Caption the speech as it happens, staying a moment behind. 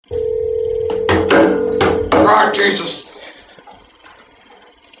God, Jesus.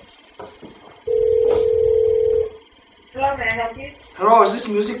 Hello, may I help you? Hello, is this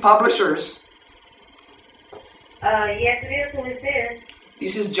Music Publishers? Yes it is. Who is this?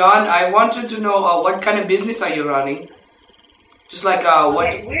 This is John. I wanted to know what kind of business are you running? Just like what?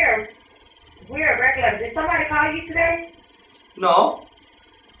 Okay, we're regular. Did somebody call you today? No.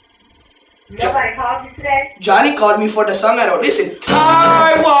 Nobody called you today? Johnny called me for the song I wrote. Listen.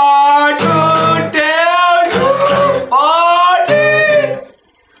 I want to tell you about it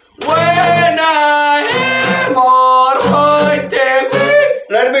when I am alright.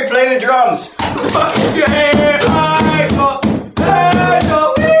 Let him be playing the drums. I go,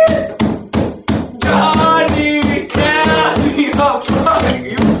 Johnny, tell me about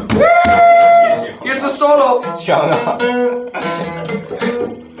you. Here's the solo. Shut up.